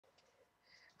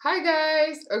Hi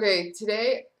guys! Okay,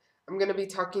 today I'm going to be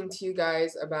talking to you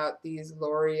guys about these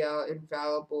L'Oreal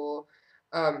Infallible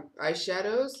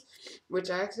eyeshadows,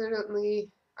 which I accidentally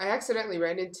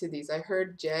ran into these. I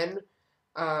heard Jen,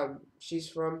 she's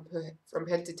from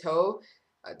Head to Toe,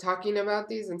 talking about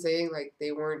these and saying like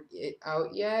they weren't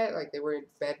out yet, like they were in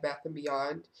Bed Bath and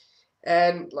Beyond,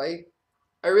 and like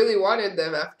I really wanted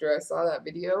them after I saw that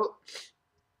video.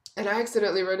 And I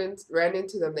accidentally ran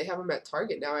into them. They have them at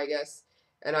Target now, I guess.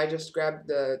 And I just grabbed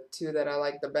the two that I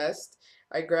like the best.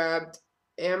 I grabbed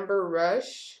Amber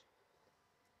Rush.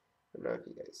 I don't know if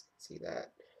you guys can see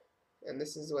that. And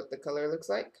this is what the color looks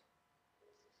like.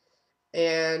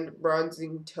 And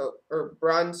Bronzing Taupe, or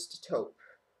Bronzed Taupe.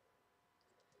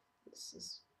 This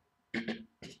is.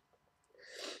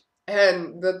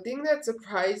 And the thing that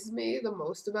surprised me the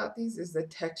most about these is the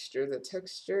texture. The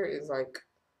texture is like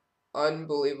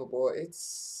unbelievable. It's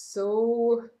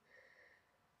so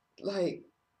like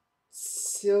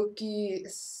silky,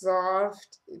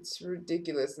 soft. It's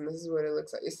ridiculous, and this is what it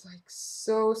looks like. It's like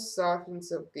so soft and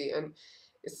silky, and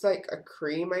it's like a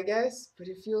cream, I guess, but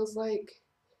it feels like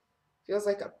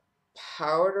a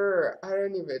powder. I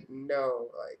don't even know.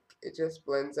 Like it just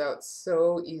blends out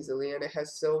so easily, and it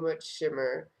has so much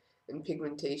shimmer and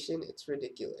pigmentation. It's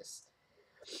ridiculous.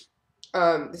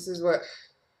 This is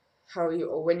how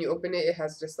you when you open it, it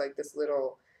has just like this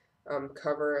little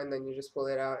cover, and then you just pull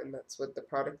it out, and that's what the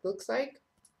product looks like.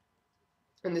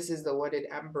 And this is the Wooded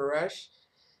Amber Rush.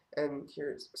 And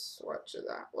here's a swatch of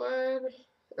that one.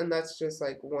 And that's just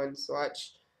like one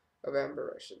swatch of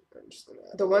Amber Rush. I'm just gonna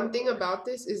the one thing about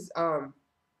this is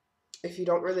if you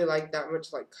don't really like that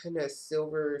much like kind of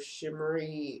silver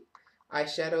shimmery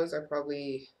eyeshadows, I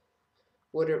probably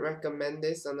wouldn't recommend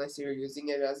this unless you're using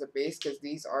it as a base, because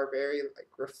these are very like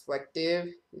reflective,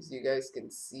 as you guys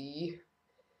can see.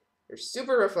 They're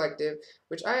super reflective,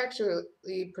 which I actually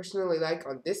personally like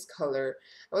on this color.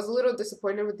 I was a little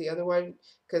disappointed with the other one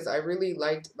because I really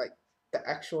liked like the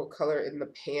actual color in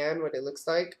the pan, what it looks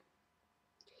like.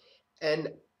 And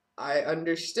I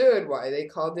understood why they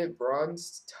called it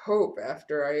Bronzed Taupe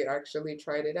after I actually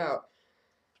tried it out.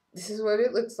 This is what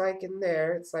it looks like in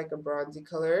there. It's like a bronzy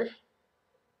color.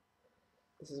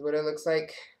 This is what it looks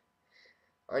like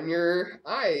on your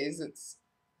eyes. It's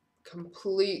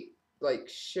complete like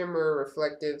shimmer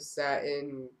reflective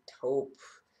satin taupe,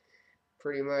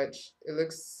 pretty much. It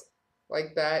looks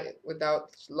like that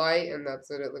without light, and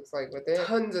that's what it looks like with it.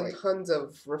 Tons and tons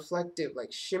of reflective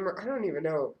like shimmer. I don't even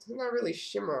know, it's not really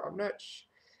shimmer. It's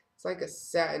like a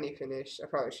satiny finish. I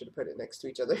probably should have put it next to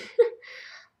each other.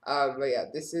 But yeah,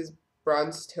 this is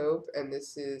Bronze Taupe, and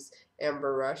this is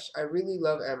Amber Rush. I really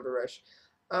love Amber Rush.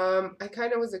 I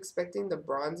kind of was expecting the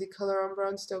bronzy color on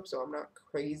Bronze Taupe, so I'm not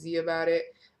crazy about it.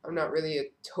 I'm not really a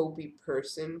taupey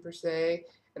person per se,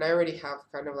 and I already have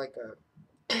kind of like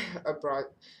a bronze.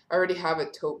 I already have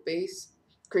a taupe base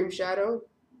cream shadow,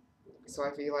 so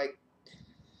I feel like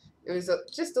it was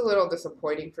just a little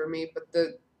disappointing for me.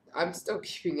 But I'm still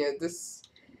keeping it. This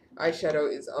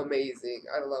eyeshadow is amazing.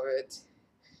 I love it,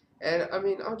 and I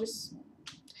mean I'll just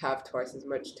have twice as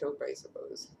much taupe, I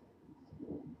suppose.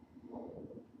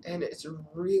 And it's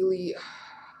really,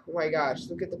 oh my gosh,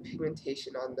 look at the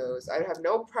pigmentation on those. I have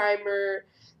no primer.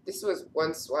 This was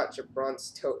one swatch of Bronze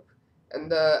Taupe.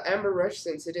 And the Amber Rush,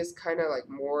 since it is kind of like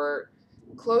more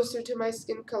closer to my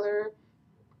skin color,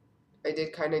 I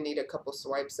did kind of need a couple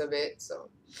swipes of it.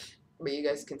 So, but you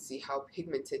guys can see how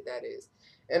pigmented that is.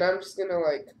 And I'm just going to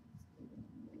like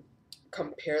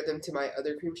compare them to my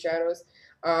other cream shadows.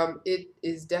 It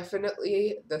is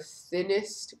definitely the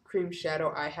thinnest cream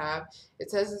shadow I have. It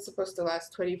says it's supposed to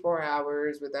last 24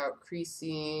 hours without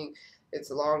creasing. It's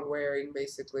long wearing,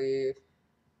 basically.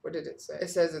 What did it say?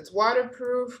 It says it's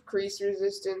waterproof, crease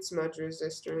resistant, smudge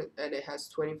resistant, and it has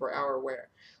 24-hour wear.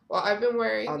 Well, I've been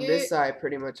wearing it on this side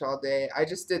pretty much all day. I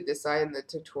just did this side in the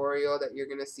tutorial that you're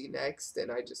going to see next,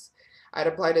 and I'd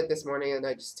applied it this morning, and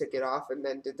I just took it off and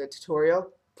then did the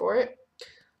tutorial for it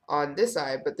on this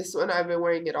side. But this one I've been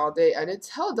wearing it all day, and it's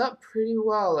held up pretty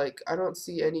well. Like I don't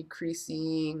see any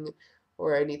creasing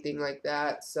or anything like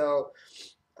that, so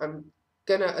I'm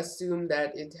gonna assume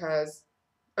that it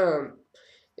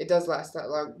does last that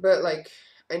long. But like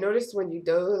I noticed when you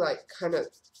do like kind of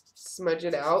smudge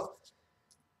it out,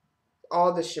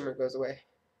 all the shimmer goes away.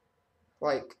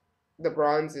 Like the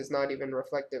bronze is not even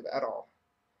reflective at all.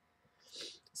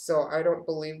 So I don't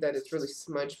believe that it's really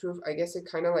smudge proof. I guess it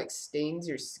kind of like stains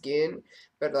your skin,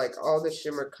 but like all the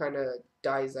shimmer kind of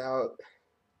dies out.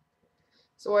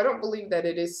 So I don't believe that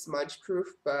it is smudge proof,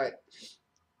 but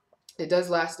it does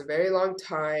last a very long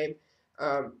time.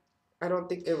 I don't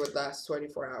think it would last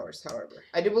 24 hours, however.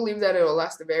 I do believe that it will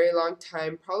last a very long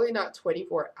time. Probably not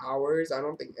 24 hours. I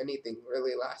don't think anything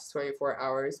really lasts 24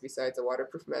 hours besides a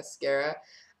waterproof mascara.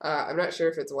 I'm not sure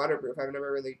if it's waterproof. I've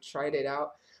never really tried it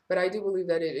out. But I do believe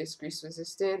that it is grease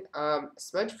resistant.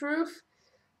 Smudge proof.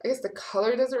 I guess the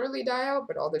color doesn't really die out,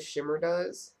 but all the shimmer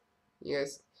does. You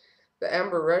guys, the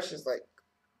Amber Rush is like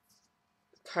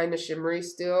kind of shimmery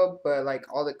still, but like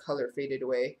all the color faded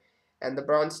away. And the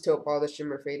Bronze Taupe, all the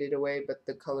shimmer faded away, but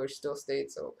the color still stayed.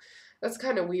 So that's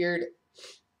kind of weird.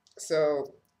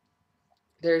 So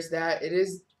there's that. It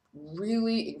is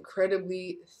really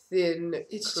incredibly thin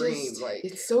it's cream. Just, like,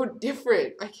 it's so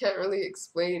different. I can't really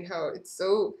explain how it's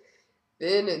so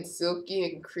thin and silky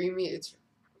and creamy. It's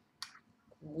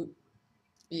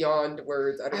beyond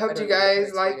words. I hope you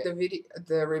guys liked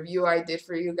the review I did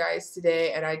for you guys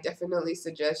today, and I definitely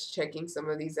suggest checking some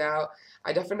of these out.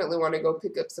 I definitely want to go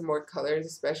pick up some more colors,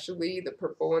 especially the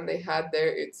purple one they had there.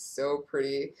 It's so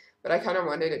pretty, but I kind of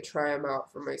wanted to try them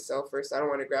out for myself first. I don't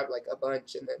want to grab like a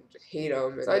bunch and then hate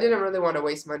them. So I didn't really want to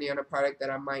waste money on a product that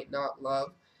I might not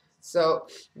love. So,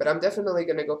 but I'm definitely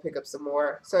going to go pick up some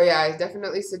more. So yeah, I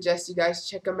definitely suggest you guys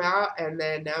check them out, and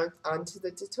then now on to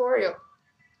the tutorial.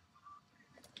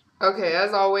 Okay,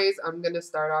 as always, I'm going to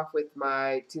start off with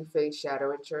my Too Faced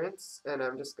Shadow Insurance, and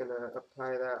I'm just going to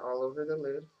apply that all over the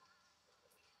lid.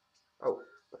 Oh,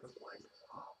 I'm blind.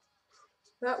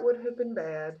 That would have been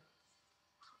bad.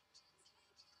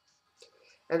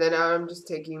 And then now I'm just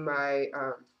taking my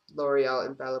L'Oreal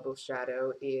Infallible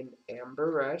Shadow in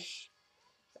Amber Rush,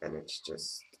 and it's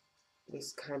just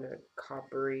this kind of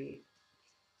coppery,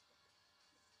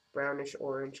 brownish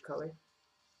orange color.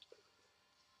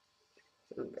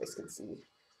 You guys can see.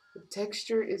 The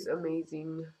texture is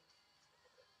amazing.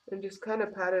 And just kind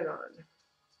of pat it on.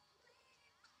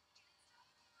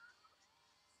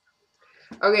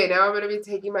 Okay, now I'm going to be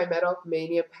taking my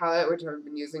Mania Palette, which I've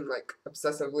been using like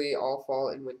obsessively all fall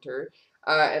and winter.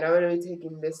 And I'm going to be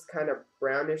taking this kind of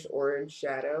brownish orange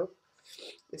shadow.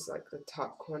 It's like the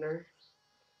top corner.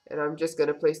 And I'm just going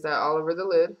to place that all over the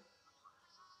lid.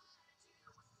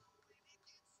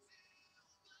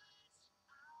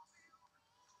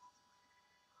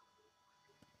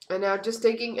 And now just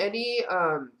taking any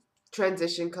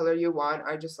transition color you want.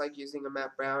 I just like using a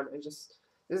matte brown. This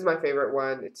is my favorite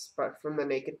one. It's from the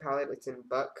Naked palette. It's in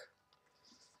Buck.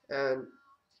 And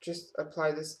just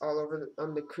apply this all over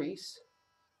on the crease.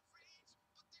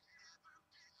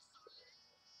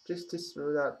 Just to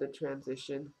smooth out the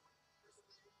transition.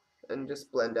 And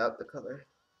just blend out the color.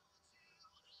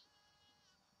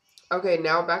 Okay,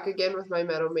 now back again with my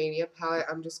Mania palette.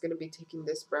 I'm just going to be taking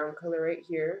this brown color right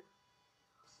here.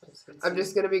 I'm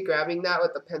just going to be grabbing that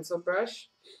with a pencil brush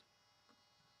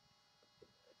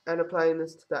and applying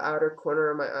this to the outer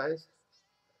corner of my eyes.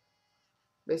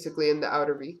 Basically in the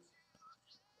outer V.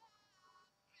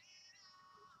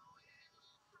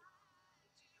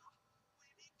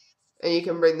 And you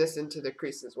can bring this into the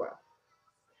crease as well.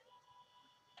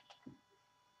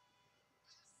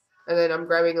 And then I'm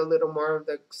grabbing a little more of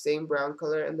the same brown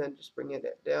color and then just bringing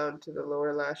it down to the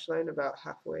lower lash line about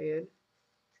halfway in.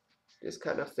 Just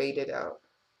kind of fade it out.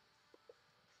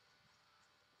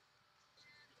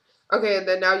 Okay, and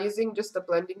then now using just a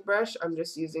blending brush, I'm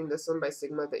just using this one by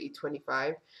Sigma, the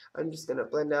E25. I'm just going to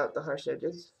blend out the harsh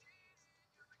edges.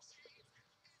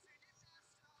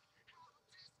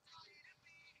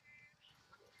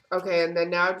 Okay, and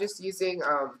then now just using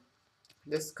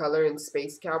this color in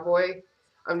Space Cowboy,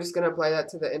 I'm just going to apply that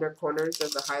to the inner corners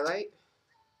of the highlight.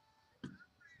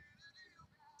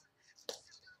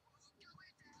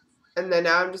 And then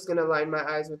now I'm just going to line my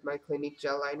eyes with my Clinique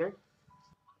gel liner.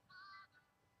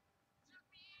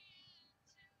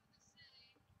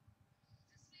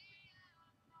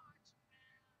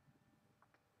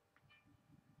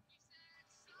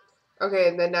 Okay,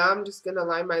 and then now I'm just going to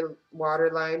line my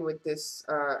waterline with this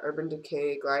Urban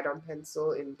Decay Glide On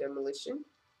Pencil in Demolition.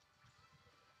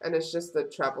 And it's just the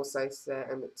travel size set,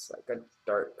 and it's like a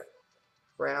dark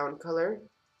brown color.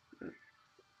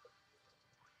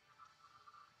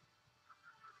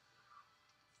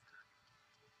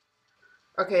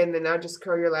 Okay, and then now just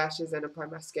curl your lashes and apply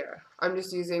mascara. I'm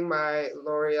just using my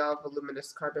L'Oreal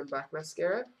Voluminous Carbon Black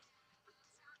Mascara.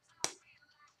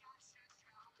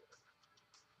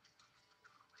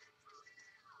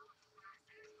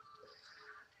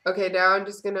 Okay, now I'm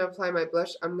just going to apply my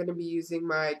blush. I'm going to be using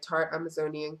my Tarte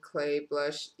Amazonian Clay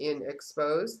blush in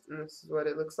Exposed, and this is what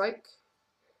it looks like.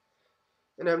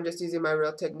 And I'm just using my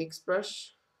Real Techniques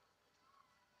brush.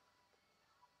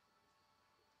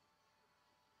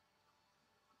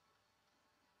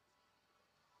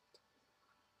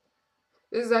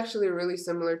 This is actually really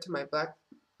similar to my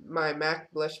my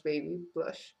MAC Blush Baby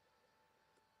blush.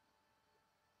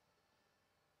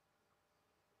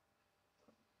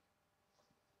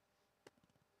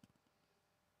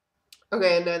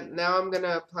 Okay, and then now I'm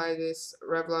gonna apply this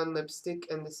Revlon lipstick,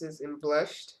 and this is in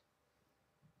Blushed.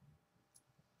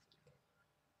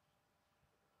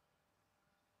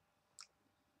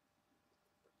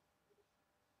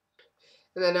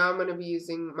 And then now I'm gonna be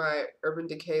using my Urban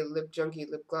Decay Lip Junkie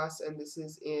lip gloss, and this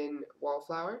is in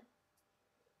Wallflower.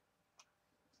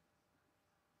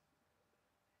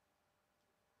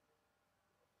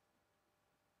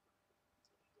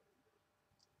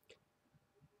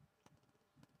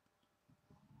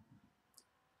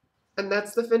 And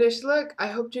that's the finished look. I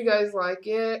hope you guys like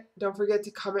it. Don't forget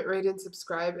to comment, rate, and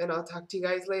subscribe, and I'll talk to you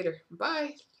guys later.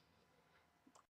 Bye!